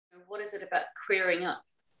what is it about queering up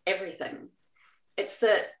everything? It's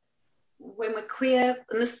that when we're queer,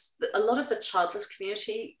 and this, a lot of the childless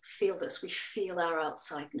community feel this, we feel our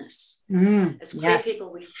outsideness. As queer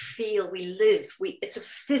people, we feel, we live, it's a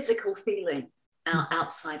physical feeling, our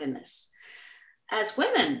outsiderness. As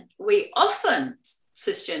women, we often,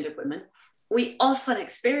 cisgendered women, we often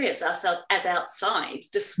experience ourselves as outside,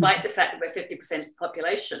 despite the fact that we're 50% of the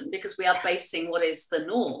population, because we are basing what is the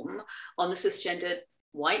norm on the cisgendered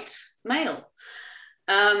white male.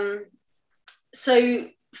 So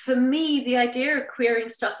for me, the idea of queering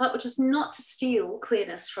stuff up, which is not to steal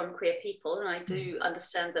queerness from queer people, and I do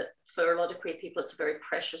understand that for a lot of queer people, it's a very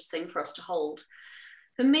precious thing for us to hold.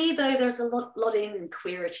 For me, though, there's a lot in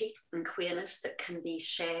queerity and queerness that can be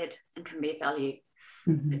shared and can be valued,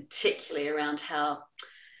 particularly around how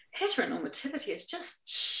heteronormativity is just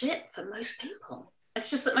shit for most people. It's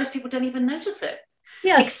just that most people don't even notice it,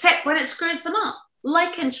 except when it screws them up,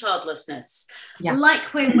 like in childlessness,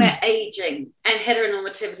 like when we're aging, and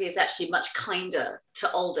heteronormativity is actually much kinder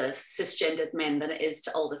to older cisgendered men than it is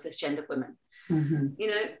to older cisgendered women. You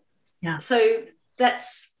know, so there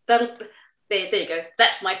you go.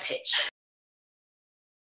 That's my pitch.